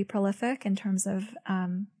already pretty prolific in terms of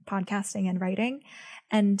podcasting and writing?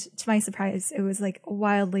 And to my surprise, it was like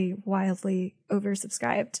wildly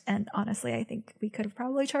oversubscribed. And honestly, I think we could have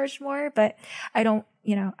probably charged more, but I don't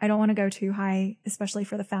want to go too high, especially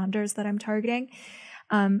for the founders that I'm targeting.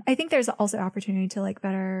 I think there's also opportunity to like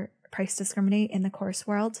better price discriminate in the course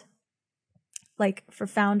world. like for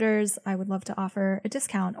founders, I would love to offer a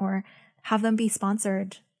discount or have them be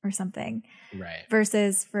sponsored or something. Right.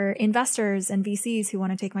 Versus for investors and VCs who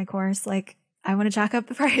want to take my course, like I want to jack up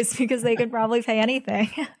the price because they could probably pay anything.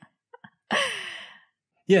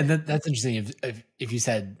 Yeah, that's interesting. If you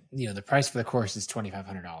said, the price for the course is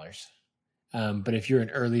 $2,500, but if you're an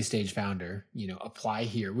early stage founder, apply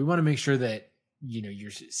here. We want to make sure that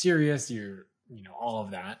you're serious, you're all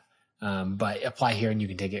of that, but apply here and you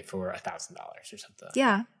can take it for $1,000 or something.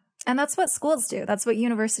 Yeah, and that's what schools do. That's what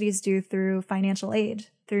universities do through financial aid,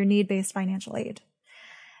 through need-based financial aid,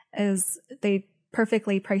 is they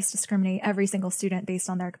perfectly price discriminate every single student based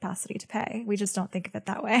on their capacity to pay. We just don't think of it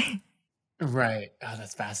that way. Right. Oh,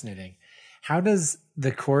 that's fascinating. How does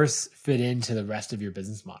the course fit into the rest of your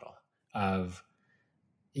business model of,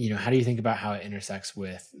 how do you think about how it intersects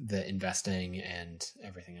with the investing and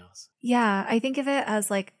everything else? Yeah, I think of it as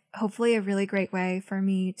like hopefully a really great way for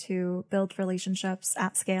me to build relationships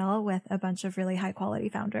at scale with a bunch of really high quality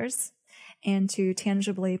founders and to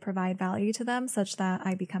tangibly provide value to them such that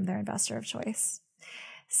I become their investor of choice.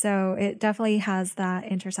 So it definitely has that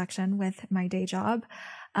intersection with my day job.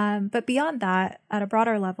 But beyond that, at a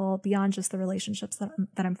broader level, beyond just the relationships that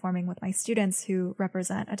I'm forming with my students who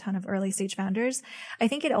represent a ton of early stage founders, I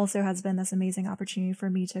think it also has been this amazing opportunity for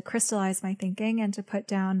me to crystallize my thinking and to put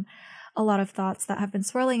down a lot of thoughts that have been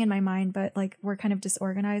swirling in my mind, but like were kind of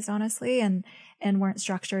disorganized, honestly, and weren't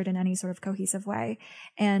structured in any sort of cohesive way.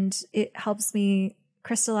 And it helps me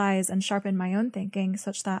crystallize and sharpen my own thinking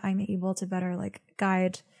such that I'm able to better like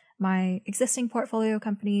guide my existing portfolio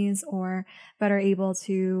companies or better able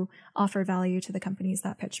to offer value to the companies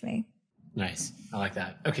that pitch me. Nice. I like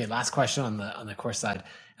that. Okay. Last question on the course side.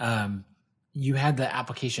 You had the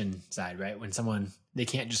application side, right? When they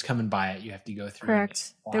can't just come and buy it, you have to go through.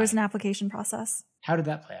 Correct. There was an application process. How did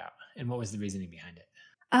that play out? And what was the reasoning behind it?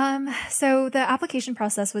 So the application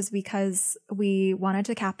process was because we wanted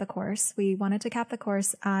to cap the course. We wanted to cap the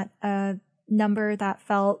course at a number that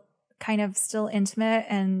felt kind of still intimate,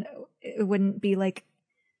 and it wouldn't be like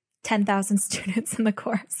 10,000 students in the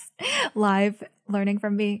course live learning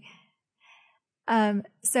from me.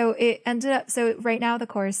 So it ended up, so right now the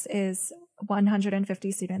course is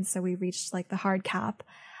 150 students. So we reached like the hard cap.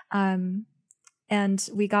 And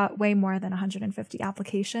we got way more than 150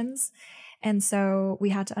 applications. And so we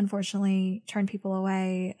had to unfortunately turn people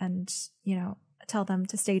away and, tell them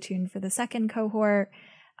to stay tuned for the second cohort,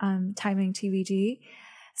 timing TBD.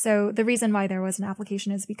 So the reason why there was an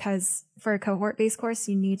application is because for a cohort-based course,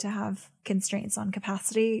 you need to have constraints on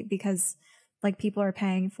capacity because like people are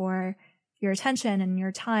paying for your attention and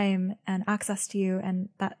your time and access to you, and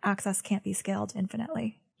that access can't be scaled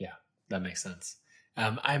infinitely. Yeah, that makes sense.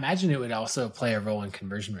 I imagine it would also play a role in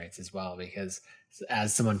conversion rates as well, because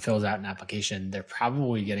as someone fills out an application, they're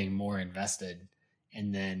probably getting more invested.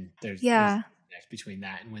 And then there's disconnect between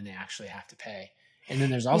that and when they actually have to pay. And then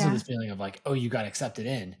there's also this feeling of like, oh, you got accepted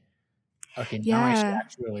in. Okay, now I should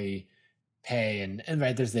actually pay. And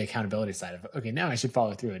right, there's the accountability side of, okay, now I should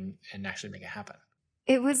follow through and actually make it happen.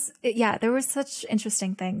 There were such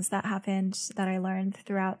interesting things that happened that I learned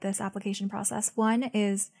throughout this application process. One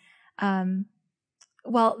is,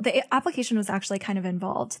 the application was actually kind of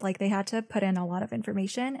involved. Like they had to put in a lot of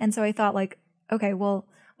information. And so I thought like, okay, well,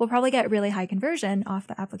 we'll probably get really high conversion off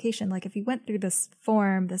the application. Like if you went through this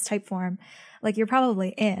form, this type form, like you're probably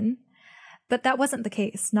in. But that wasn't the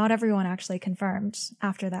case. Not everyone actually confirmed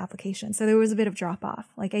after the application. So there was a bit of drop off.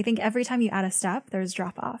 Like I think every time you add a step, there's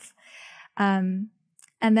drop off. And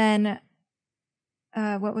then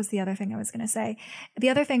what was the other thing I was going to say? The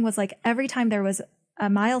other thing was like every time there was a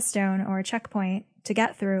milestone or a checkpoint to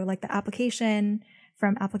get through, like the application,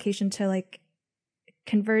 from application to like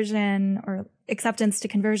conversion or acceptance to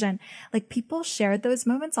conversion, like people shared those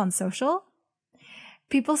moments on social.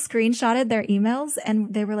 People screenshotted their emails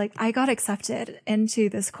and they were like, I got accepted into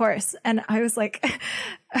this course. And I was like,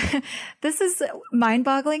 this is mind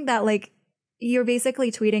boggling that like you're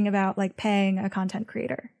basically tweeting about like paying a content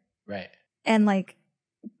creator. Right. And like,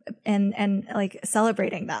 and like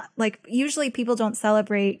celebrating that. Like usually people don't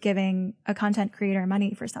celebrate giving a content creator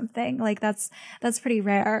money for something. Like that's pretty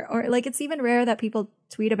rare. Or like it's even rare that people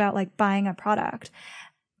tweet about like buying a product.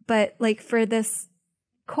 But like for this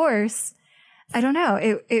course, I don't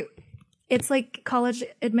know. It's like college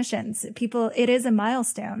admissions. It is a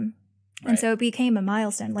milestone. Right. And so it became a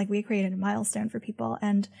milestone. Like we created a milestone for people,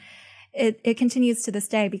 and it continues to this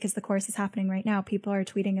day because the course is happening right now. People are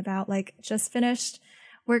tweeting about like just finished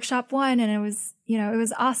workshop 1 and it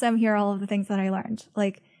was awesome. Here are all of the things that I learned.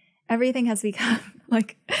 Like everything has become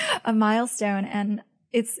like a milestone, and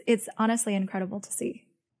it's honestly incredible to see.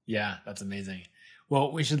 Yeah, that's amazing.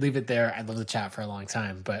 Well, we should leave it there. I'd love to chat for a long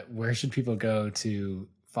time, but where should people go to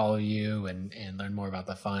follow you and learn more about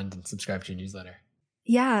the fund and subscribe to your newsletter?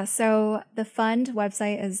 Yeah, so the fund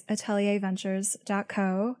website is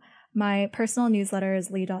atelierventures.co. My personal newsletter is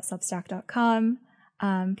lee.substack.com.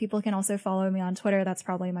 People can also follow me on Twitter. That's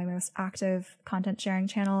probably my most active content sharing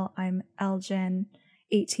channel. I'm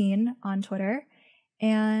Ljin18 on Twitter.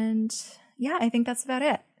 And yeah, I think that's about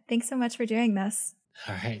it. Thanks so much for doing this.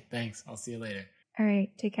 All right. Thanks. I'll see you later. All right.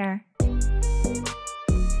 Take care.